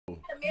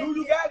Do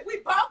you got it? We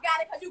both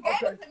got it because you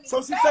gave it to me.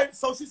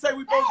 So she say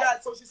we both got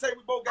it. So she say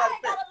we both got it.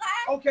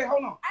 Okay,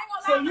 hold on.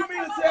 So you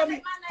mean to tell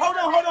me? Hold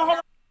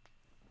on.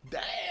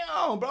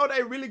 Damn, bro,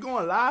 they really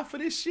going live for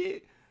this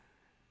shit?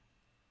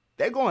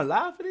 They going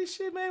live for this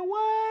shit, man?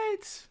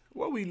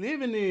 What we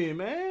living in,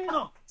 man?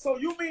 So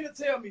you mean to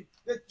tell me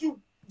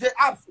that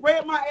I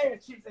spread my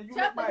ass cheeks and you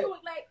just my you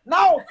was like,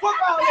 no, fuck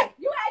all that.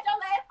 You had your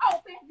legs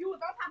open. You was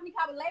on top of me,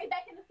 probably laid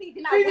back in the seat.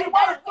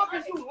 Why the fuck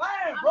is you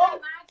lying, bro?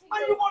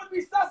 Man, you want to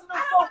be sussing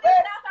us so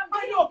bad?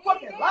 Man, you a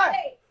fucking liar.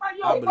 Man,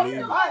 you a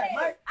fucking liar,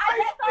 man.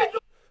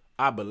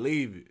 I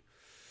believe it.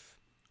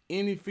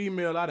 Any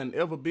female I done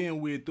ever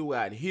been with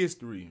throughout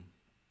history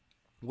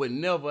would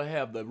never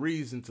have the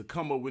reason to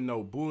come up with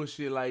no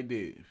bullshit like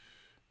that.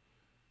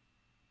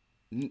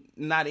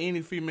 Not any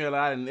female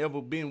I done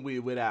ever been with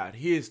without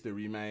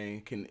history,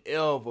 man, can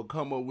ever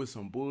come up with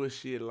some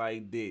bullshit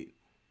like that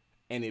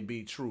and it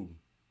be true.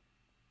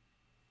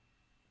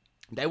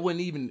 It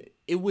wouldn't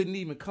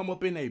even come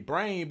up in their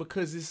brain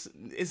because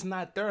it's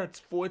not there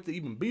for it to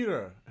even be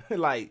there.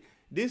 Like,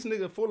 this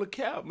nigga full of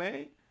cap,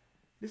 man.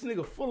 This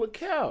nigga full of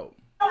cap.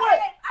 What?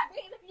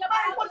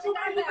 What you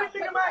mean? You been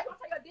thinking about?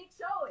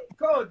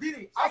 Cause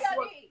Didi, I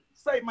swear,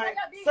 say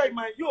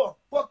man, you a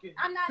fucking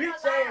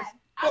bitch ass.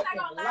 I'm not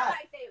gonna lie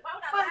like that. Why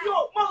would I lie? Man, you a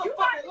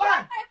motherfucking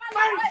lie.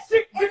 Man,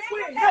 shit, bitch,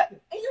 we ain't nothing.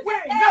 We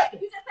ain't nothing.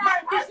 Man,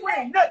 bitch, we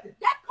ain't nothing.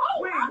 That's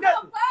cool. We ain't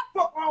nothing.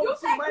 Fuck wrong with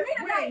you, man.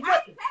 We ain't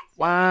nothing.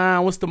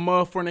 Wow, what's the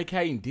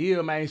motherfucking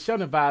deal, man?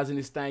 SheldonVybez in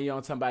this thing, you know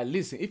what I'm talking about?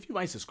 Listen, if you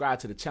ain't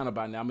subscribed to the channel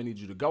by now, I'm gonna need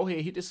you to go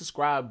ahead, hit the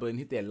subscribe button,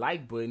 hit that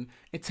like button,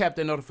 and tap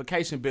that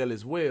notification bell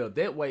as well.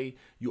 That way,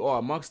 you are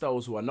amongst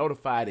those who are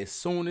notified as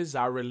soon as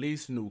I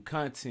release new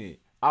content.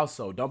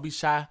 Also, don't be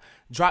shy.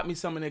 Drop me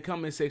some in the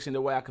comment section.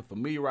 That way I can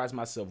familiarize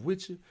myself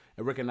with you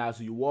and recognize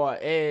who you are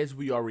as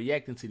we are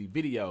reacting to the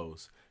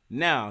videos.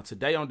 Now,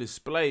 today on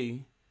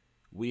display,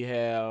 we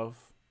have,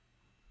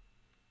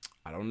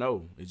 I don't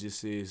know. It just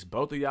says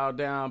both of y'all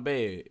down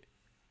bad.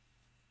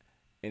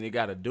 And it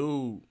got a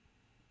dude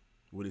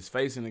with his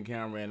face in the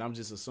camera, and I'm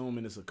just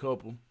assuming it's a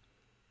couple.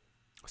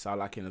 That's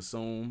all I can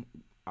assume.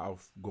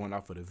 Going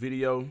off of the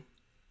video.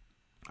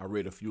 I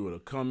read a few of the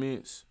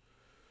comments.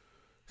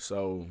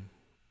 So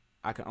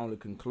I can only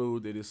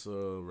conclude that it's a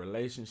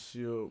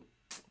relationship,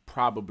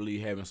 probably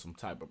having some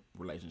type of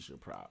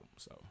relationship problem.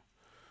 So,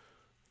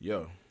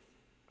 yo,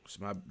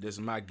 this is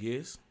my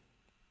guess.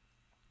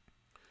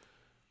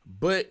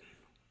 But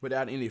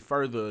without any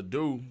further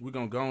ado, we're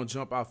going to go and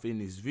jump off in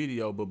this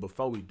video. But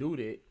before we do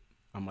that,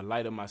 I'm going to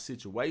light up my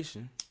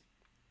situation.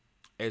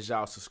 As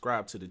y'all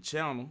subscribe to the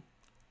channel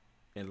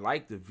and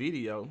like the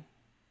video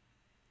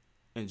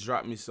and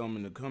drop me some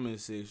in the comment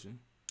section.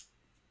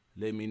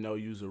 Let me know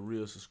you's a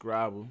real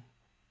subscriber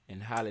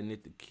and hollering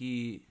at the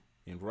kid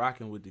and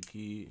rocking with the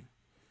kid.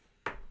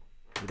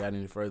 Without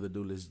any further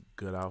ado, let's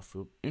get off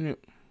of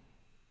it.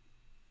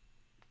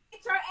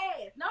 Your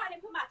ass. No, I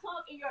didn't put my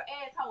tongue in your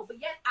asshole, but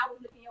yes, I was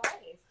licking your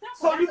ass.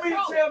 So you mean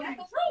to tell me? That's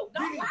the truth.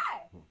 Don't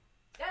lie.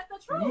 That's the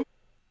truth.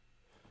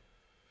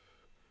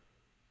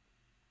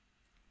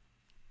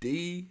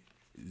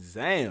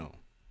 D-Zam.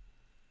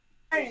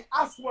 Hey,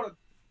 I swear to...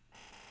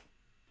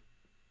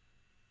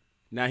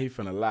 Now he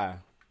finna lie.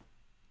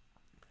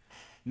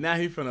 Now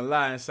he finna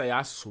lie and say,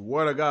 I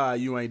swear to God,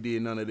 you ain't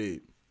did none of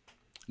that.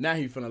 Now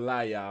he finna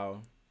lie,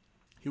 y'all.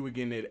 He was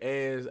getting that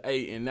ass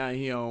ate, and now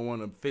he don't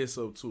want to fess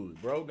up to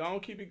it. Bro, go on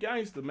keep it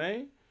gangster,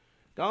 man.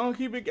 Go on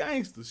keep it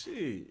gangster.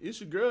 Shit. It's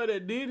your girl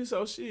that did it,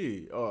 so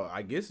shit. Oh,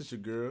 I guess it's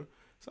your girl.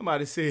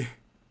 Somebody said,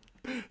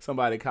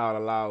 somebody call the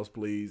laws,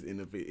 please, in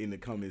the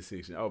comment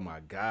section. Oh, my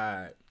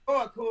God.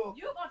 Oh, cool.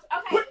 You gonna,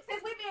 okay,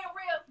 since we being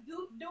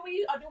real, do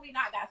we or do we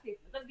not got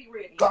syphilis? Let's be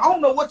real. I don't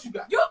know what you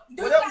got.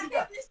 Whatever you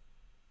got.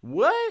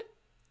 What?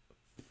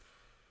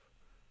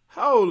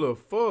 Hold the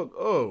fuck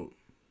up.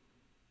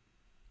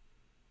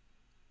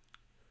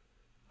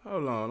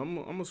 Hold on, I'm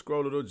gonna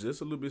scroll it up just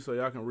a little bit so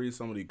y'all can read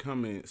some of the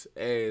comments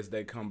as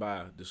they come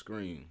by the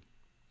screen.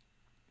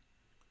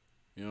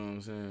 You know what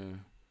I'm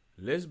saying?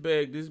 Let's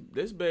bag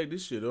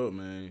this shit up,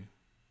 man.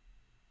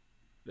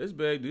 Let's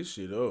bag this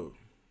shit up.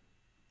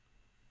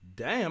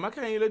 Damn, I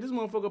can't even let this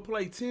motherfucker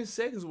play 10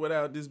 seconds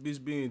without this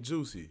bitch being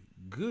juicy.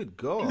 Good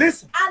God.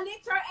 Listen. I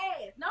licked your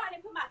ass. No, I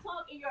didn't put my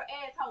tongue in your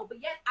asshole, but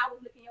yes, I was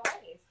licking your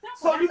ass.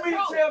 So you mean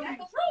to tell me? That's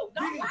the truth.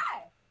 Don't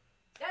lie.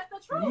 That's the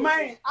truth.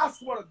 Man, I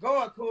swear to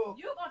God, cool.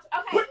 You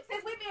gonna, okay,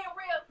 since we being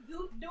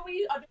real, do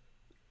we or do...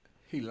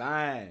 He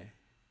lying.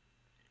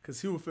 Cause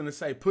he was finna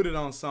say put it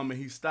on something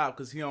and he stopped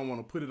cause he don't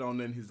want to put it on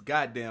nothing his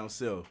goddamn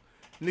self.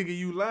 Nigga,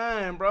 you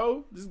lying,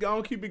 bro. Just go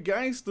on keep it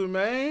gangster,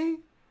 man.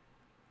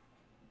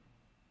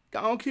 Go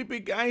on keep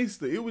it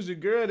gangster. It was your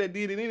girl that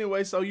did it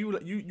anyway, so you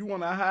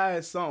wanna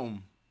hide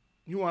something.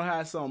 You wanna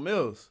hide something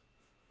else.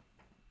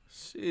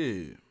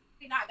 Shit.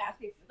 We not got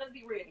syphilis. Let's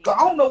be real. I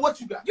don't know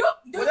what you got.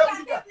 Whatever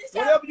you got.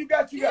 Whatever you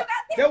got, you got.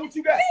 That's what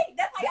you got.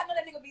 That's how y'all know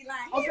that nigga be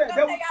lying. Okay, He's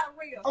gonna say y'all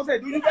real. Okay,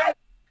 do you got it?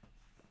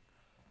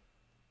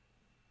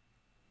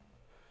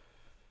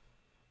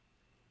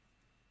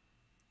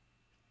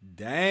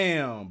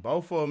 Damn,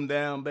 both of them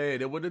down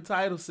bad. That's what the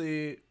title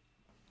said.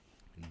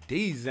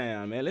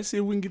 D-Zam, man. Let's see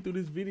if we can get through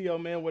this video,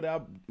 man,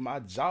 without my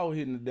jaw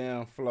hitting the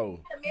damn floor.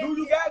 Do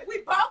you got it? We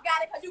both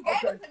got it because you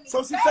gave it to me.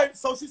 So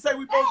she say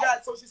we both got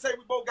it. So she say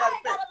we both got it.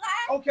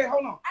 Okay,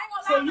 hold on.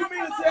 So you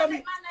mean to tell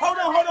me?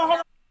 Hold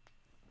on.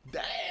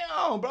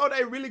 Damn, bro,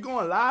 they really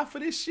going live for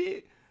this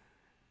shit?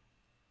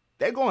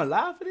 They going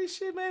live for this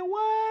shit, man?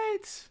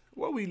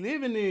 What we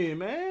living in,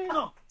 man?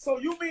 So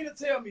you mean to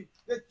tell me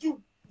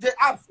that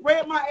I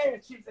spread my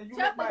ass cheeks and you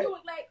Just hit my ass? you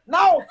was like,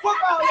 No, fuck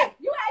all that.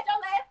 You had your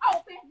legs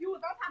open. You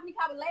was on top of me,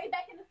 I was laid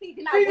back in the seat.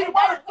 Didi,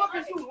 why the fuck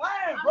is you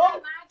lying,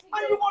 bro?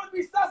 Man, you want to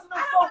be sussing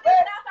us so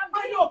bad?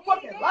 Man, you a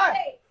fucking liar.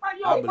 Man,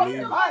 you a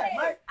fucking liar,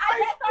 man.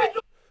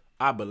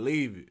 I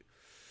believe it.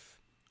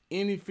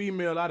 Any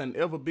female I done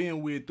ever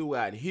been with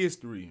throughout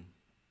history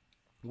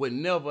would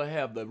never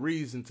have the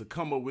reason to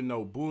come up with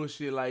no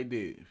bullshit like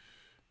that.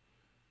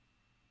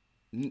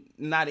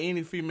 Not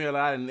any female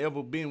I done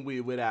ever been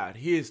with without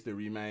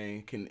history,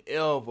 man, can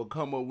ever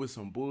come up with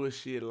some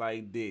bullshit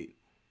like that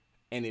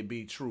and it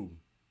be true.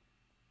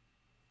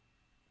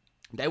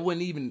 It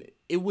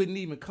wouldn't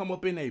even come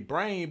up in their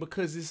brain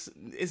because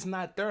it's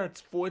not there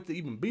for it to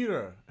even be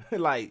there.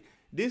 Like,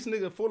 this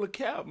nigga full of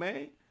cap,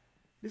 man.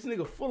 This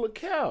nigga full of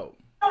cap.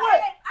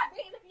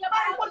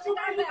 What you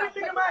mean? You been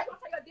thinking about?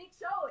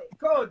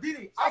 Cause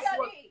Didi, I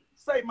swear,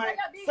 say man,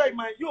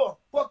 you a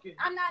fucking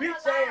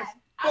bitch ass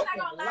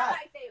fucking lie.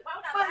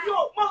 Man, you a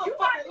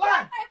motherfucking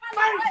lie.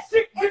 Man,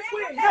 shit, bitch, we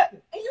ain't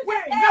nothing. We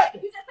ain't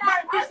nothing.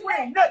 Man, bitch, we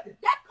ain't nothing.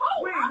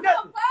 We ain't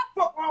nothing.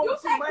 Fuck wrong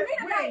with you, man.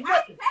 We ain't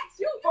nothing.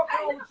 Fuck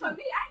wrong with you. Man,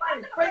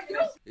 fake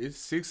this. It's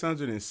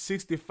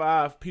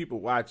 665 people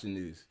watching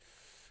this.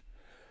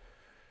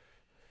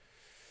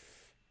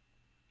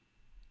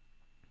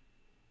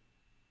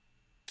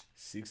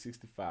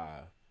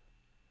 $665.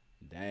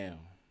 Damn.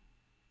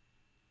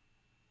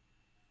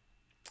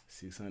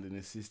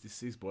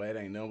 666, boy, it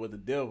ain't nothing but the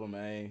devil,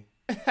 man.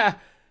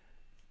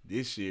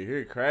 This shit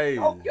here crazy.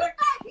 Oh, you're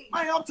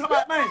man, I'm talking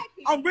about, man.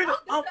 I'm really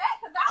drunk.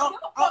 I'm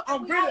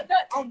gonna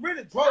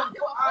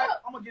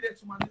get that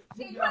to my nigga.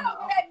 You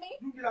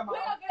get out my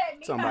house.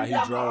 Talking about he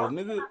drove,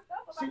 nigga.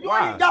 See, you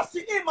ain't got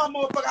shit in my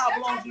motherfucker house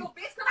belong to you.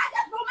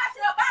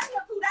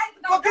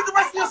 Well, get the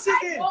rest of your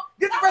shit in.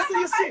 Get the rest of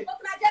your shit.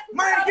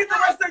 Man, get the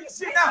rest of your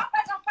shit now.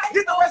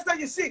 Get the rest of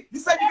your shit. You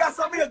say you got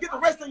something here, get the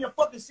rest of your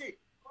fucking shit.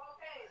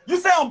 You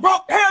say I'm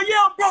broke? Hell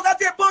yeah, I'm broke. I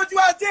just burned you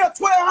out of jail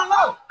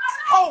 $1,200.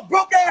 Oh,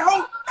 broke ass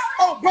hoe.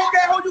 Oh, broke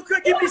ass hoe, you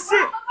couldn't give me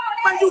shit.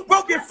 Man, you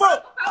broke as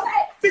fuck.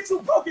 Bitch,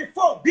 you broke as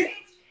fuck, bitch.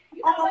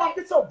 Oh, my mom,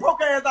 get your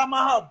broke ass out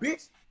my house,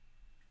 bitch.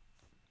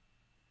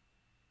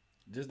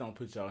 Just don't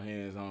put your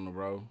hands on her,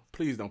 bro.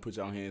 Please don't put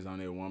your hands on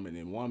that woman.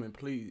 And woman,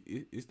 please,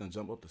 it's done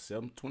jump up to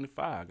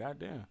 725.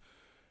 Goddamn.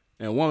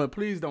 And woman,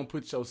 please don't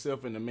put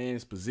yourself in the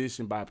man's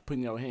position by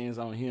putting your hands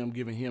on him,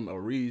 giving him a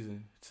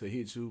reason to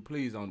hit you.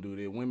 Please don't do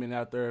that. Women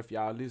out there, if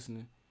y'all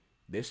listening,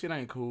 that shit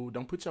ain't cool.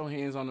 Don't put your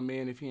hands on the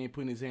man if he ain't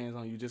putting his hands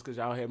on you just because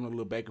y'all having a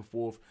little back and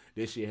forth.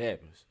 That shit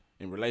happens.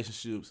 In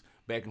relationships,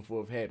 back and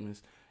forth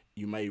happens.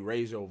 You may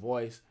raise your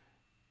voice.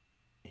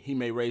 He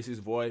may raise his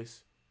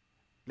voice.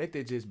 Let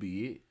that just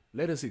be it.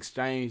 Let us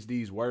exchange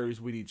these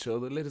words with each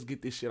other. Let us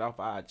get this shit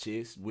off our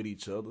chest with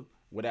each other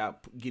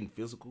without getting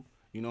physical.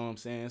 You know what I'm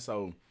saying?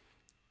 So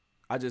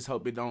I just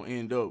hope it don't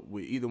end up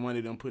with either one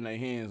of them putting their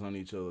hands on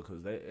each other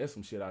because that's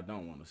some shit I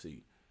don't want to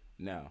see.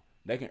 Now,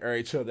 they can air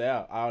each other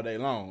out all day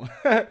long.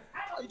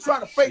 You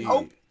trying to fake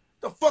hope?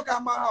 The fuck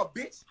out my house,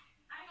 bitch.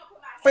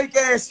 Fake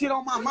ass shit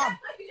on my mouth.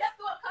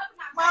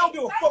 Man, I don't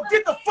give a fuck.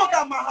 Get the fuck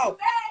out my house.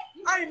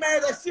 I ain't mad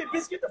at that shit,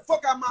 bitch. Get the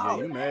fuck out my house.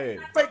 You mad.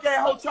 Fake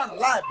ass hoe trying to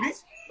lie,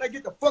 bitch. Like,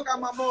 get the fuck out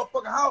my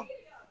motherfucking house.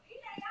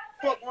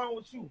 Fuck wrong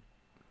with you?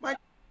 Man.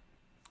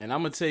 And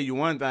I'm going to tell you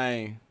one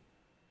thing.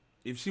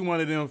 If she one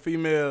of them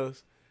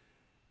females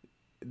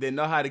that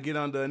know how to get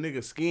under a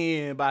nigga's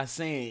skin by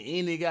saying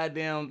any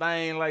goddamn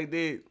thing like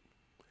that,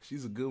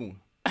 she's a good one.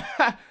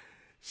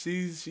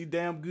 She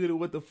damn good at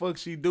what the fuck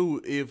she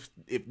do if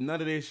none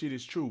of that shit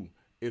is true.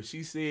 If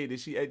she said that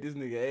she ate this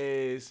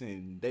nigga ass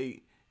and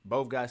they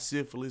both got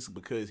syphilis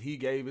because he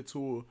gave it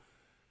to her,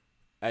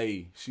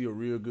 hey, she a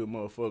real good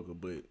motherfucker.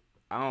 But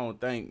I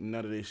don't think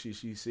none of that shit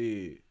she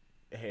said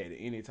had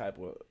any type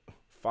of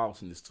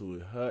falseness to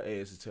it. Her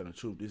ass is telling the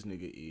truth. This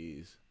nigga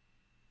is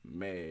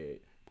mad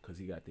because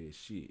he got that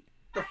shit.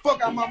 The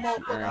fuck out my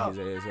motherfucker house.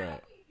 His ass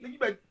out.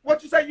 Nigga,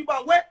 what you say you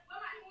about what?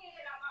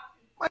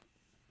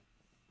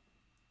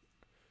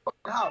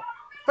 How?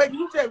 Baby,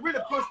 you just really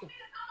pushed him.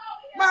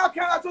 Man, how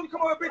can I told you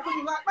come over here, bitch,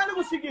 you like, man, look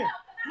what she getting.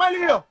 Man,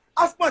 look here.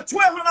 I spent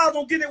 $1,200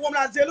 on getting that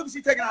woman out of jail. Look what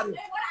she taking out of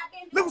here.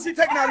 Look what she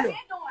taking out of here.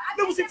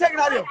 Look what she taking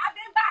out of here.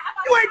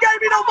 You ain't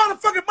gave me no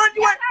motherfucking money.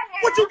 You ain't,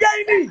 what you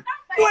gave me?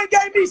 You ain't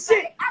gave me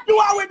shit. You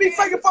always be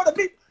faking for the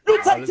bitch.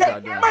 You take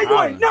care. Man,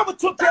 you ain't never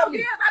took care of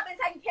me.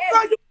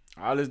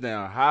 All this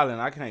damn hollering,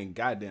 I can't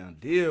goddamn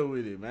deal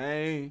with it,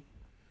 man.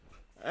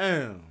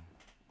 Damn.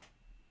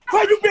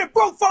 Man, you been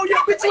broke for you,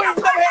 bitch. You ain't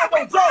never had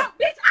no job.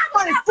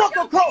 Man, fuck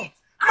your clothes.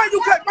 Man,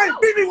 you can't, man,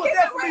 beat me with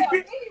that for me,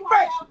 bitch.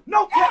 Man,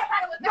 no cap,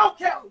 no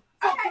cap.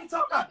 Fuck you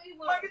talking about.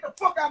 Man, get the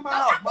fuck out of my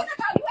house, man. Fuck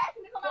out of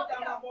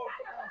my motherfucking house.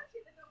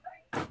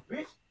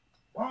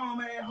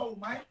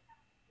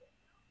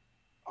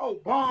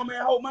 old bomb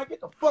ass hoe, man.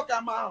 Get the fuck out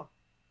of my house,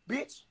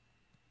 bitch.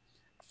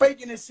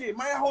 Faking this shit,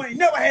 man. That hoe ain't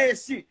never had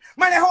shit.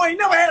 Man, that hoe ain't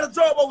never had a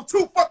job over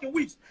 2 fucking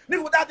weeks.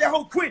 Nigga without that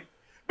hoe quitting.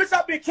 Bitch,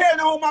 I been carrying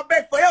her on my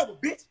back forever,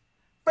 bitch.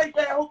 Fake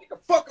ass hoe, get the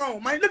fuck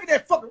on, man. Look at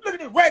that fucking, look at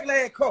this regular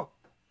ass car.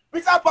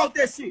 Bitch, I bought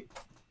that shit.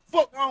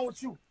 Fuck on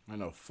with you. Ain't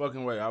no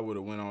fucking way I would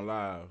have went on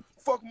live.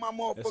 Fuck my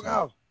motherfucking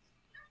house.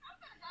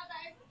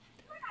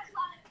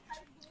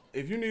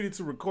 If you needed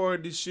to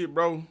record this shit,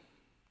 bro,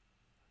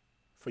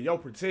 for your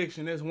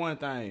protection, that's one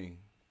thing.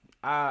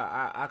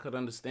 I could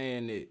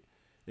understand it.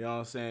 You know what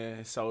I'm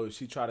saying? So if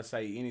she try to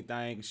say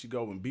anything, if she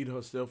go and beat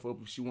herself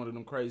up, if she one of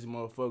them crazy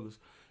motherfuckers,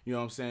 you know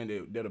what I'm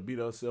saying, that'll beat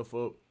herself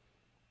up,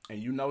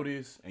 and you know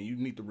this, and you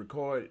need to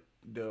record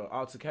the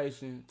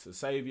altercation to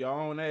save your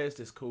own ass,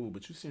 that's cool.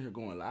 But you sitting here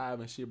going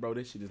live and shit, bro,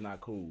 that shit is not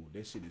cool.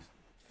 That shit is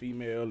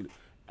female.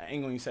 I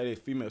ain't gonna even say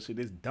that female shit.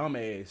 This dumb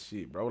ass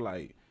shit, bro.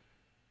 Like,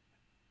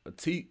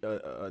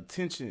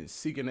 attention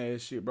seeking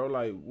ass shit, bro.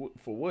 Like,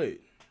 for what? I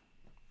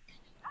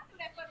do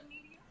that for the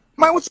media.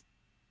 Man, what you...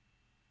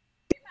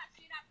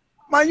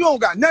 Man, you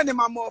don't got nothing in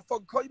my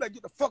motherfucking car. You better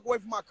get the fuck away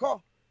from my car.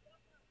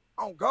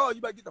 Oh, God,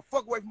 you better get the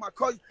fuck away from my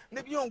car.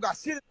 Nigga, you don't got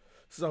shit.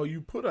 So you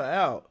put her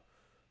out.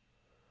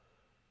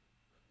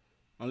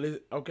 Unless,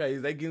 okay,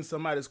 they getting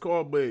somebody's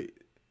car, but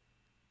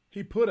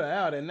he put her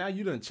out, and now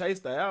you done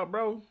chased her out,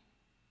 bro.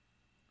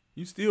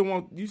 You still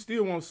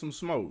want some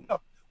smoke.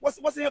 What's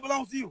the hell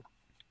belongs to you?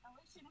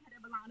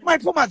 Man,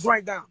 put my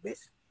drink down,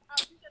 bitch.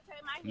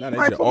 Man,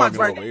 put my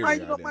drink down.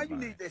 Man, you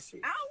need that shit.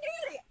 I don't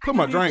need it. Put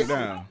my drink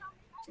down.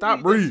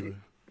 Stop breathing.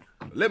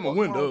 Let my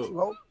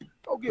window up.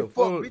 Go get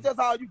fucked, bitch. That's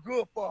all you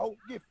good for, ho.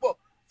 Get fucked.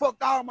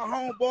 Fucked all my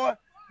homeboy.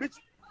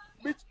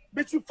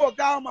 Bitch, you fucked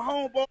all my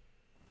homeboy.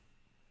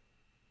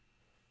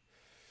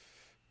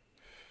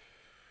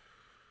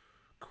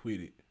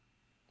 Quit it.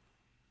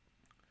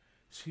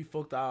 She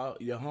fucked all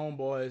your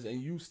homeboys,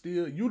 and you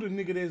the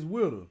nigga that's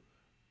with her.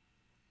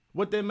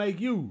 What that make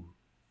you?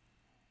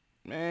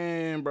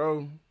 Man,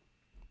 bro.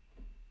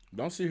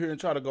 Don't sit here and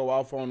try to go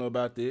off on her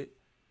about that.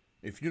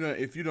 If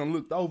you done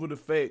looked over the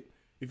fact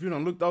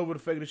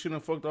that she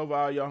done fucked over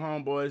all your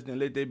homeboys, then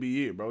let that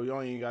be it, bro.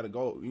 Y'all ain't gotta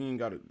go. You ain't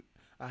gotta.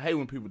 I hate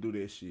when people do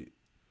that shit.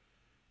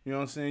 You know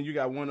what I'm saying? You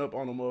got one up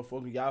on the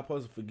motherfucker. Y'all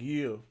supposed to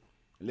forgive.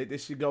 Let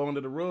that shit go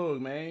under the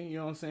rug, man. You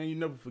know what I'm saying? You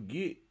never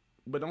forget.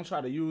 But don't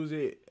try to use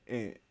it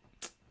and...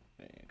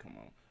 Man, come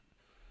on.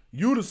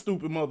 You the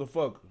stupid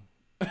motherfucker.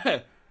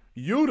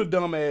 You the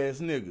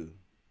dumbass nigga.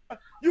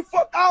 You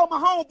fucked all my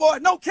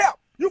homeboys. No cap.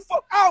 You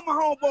fucked all my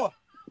homeboys.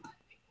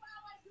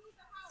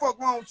 Fuck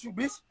wrong with you,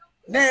 bitch.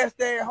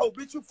 Nasty ass hoe,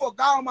 bitch. You fucked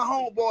all my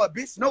homeboys,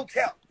 bitch. No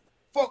cap.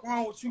 Fuck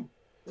wrong with you.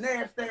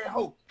 Nasty ass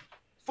hoe.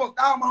 Fucked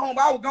all my homeboys.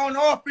 I was going to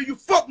offer you.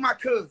 Fuck my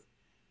cousin.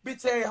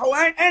 Bitch ass hoe.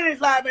 And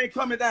his life ain't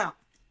coming down.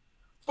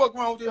 Fuck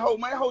wrong with this hoe,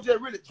 man. That hoe just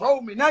really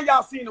drove me. Now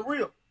y'all seen the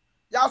real.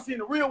 Y'all seen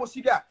the real what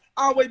she got.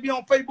 I always be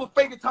on Facebook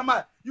faking talking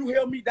about you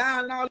held me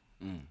down and all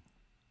that.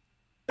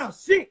 Now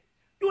shit.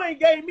 You ain't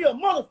gave me a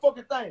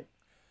motherfucking thing.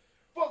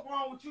 Fuck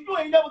wrong with you. You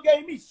ain't never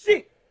gave me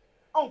shit.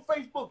 On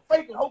Facebook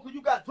faking hoe cause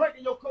you got drink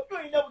in your cup. You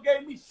ain't never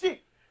gave me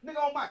shit.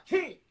 Nigga on my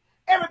kid.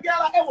 Every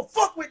gal I ever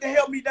fucked with that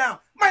held me down.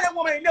 Man, that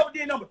woman ain't never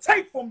did number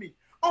tape for me.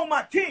 On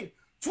my kid.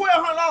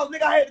 $1,200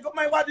 nigga I had to go.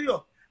 Man, why do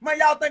you? Man,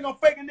 y'all think I'm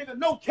faking nigga.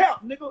 No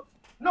cap, nigga.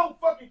 No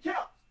fucking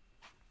cap.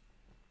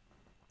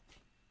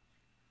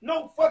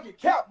 No fucking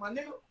cap, my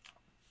nigga.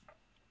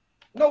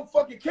 No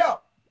fucking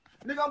cap.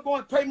 Nigga, I'm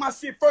going to pay my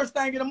shit first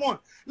thing in the morning.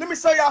 Let me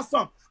show y'all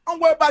something. I'm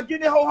worried about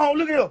getting that hoe home.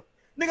 Look at here.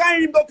 Nigga, I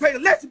ain't even going to pay the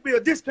electric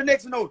bill,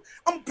 disconnection notice.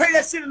 I'm going to pay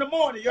that shit in the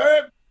morning, you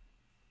heard?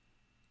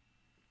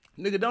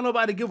 Nigga, don't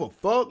nobody give a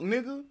fuck,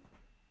 nigga.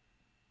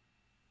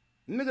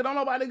 Nigga, don't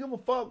nobody give a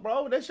fuck,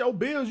 bro. That's your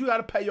bills. You got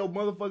to pay your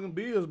motherfucking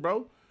bills,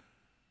 bro.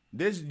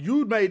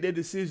 You made that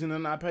decision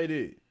and I paid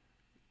it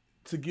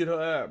to get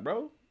her out,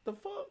 bro. The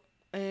fuck?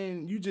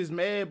 And you just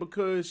mad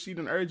because she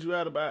done urged you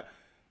out about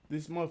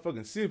this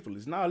motherfucking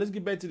syphilis. Nah, let's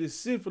get back to this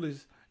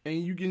syphilis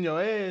and you getting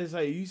your ass.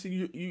 Hey, you see,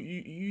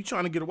 you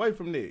trying to get away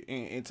from that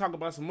and talk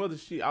about some other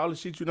shit, all the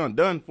shit you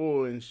done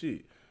for and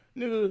shit.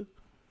 Nigga,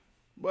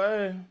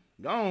 boy,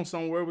 go on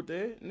somewhere with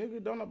that.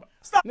 Nigga, don't nobody.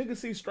 Stop. Nigga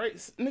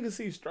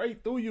see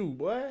straight through you,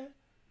 boy.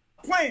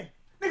 Playing.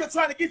 Nigga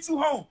trying to get you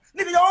home.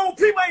 Nigga, your own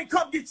people ain't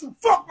come get you.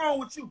 Fuck wrong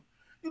with you.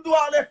 You do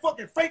all that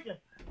fucking faking.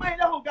 Man,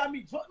 that hoe got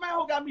me drunk. Man, that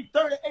hoe got me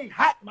 38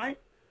 hot, man.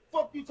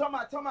 Fuck you talking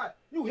about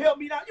you held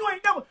me down. You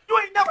ain't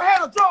never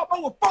had a job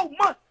over 4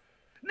 months.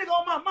 Nigga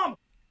on my mama.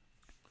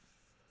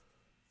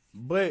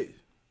 But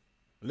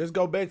let's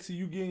go back to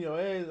you getting your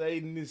ass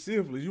ate in this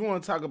syphilis. You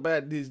want to talk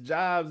about these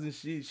jobs and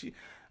shit.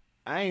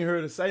 I ain't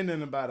heard her say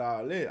nothing about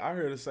all that. I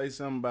heard her say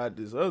something about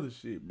this other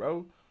shit,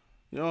 bro.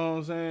 You know what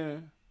I'm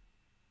saying?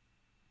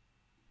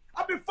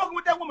 I've been fucking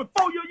with that woman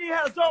 4 years. You ain't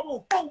had a job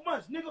over 4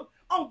 months, nigga.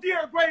 On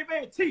dear grave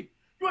and teeth.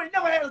 You ain't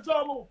never had a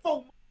job over 4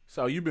 months.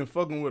 So you been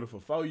fucking with her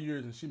for 4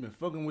 years and she been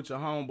fucking with your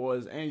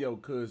homeboys and your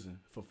cousin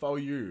for 4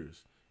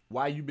 years.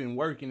 Why you been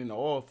working in the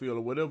oil field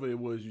or whatever it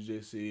was you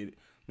just said.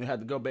 You have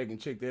to go back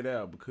and check that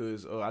out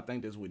because I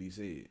think that's what he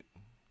said.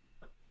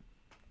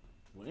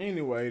 Well,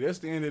 anyway, that's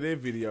the end of that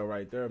video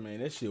right there, man.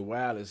 That shit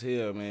wild as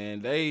hell,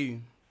 man. I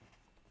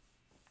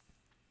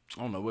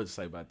don't know what to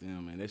say about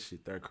them, man. That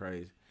shit, they're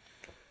crazy.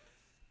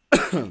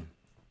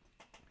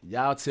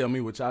 Y'all tell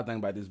me what y'all think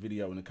about this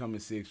video in the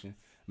comment section.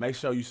 Make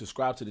sure you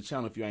subscribe to the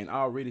channel if you ain't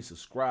already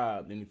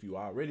subscribed. And if you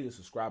already a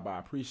subscriber, I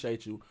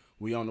appreciate you.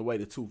 We on the way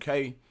to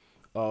 2K.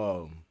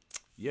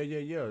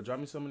 Yeah. Drop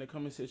me some in the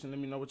comment section. Let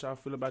me know what y'all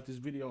feel about this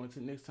video.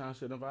 Until next time,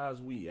 SheldonVybez,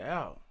 we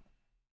out.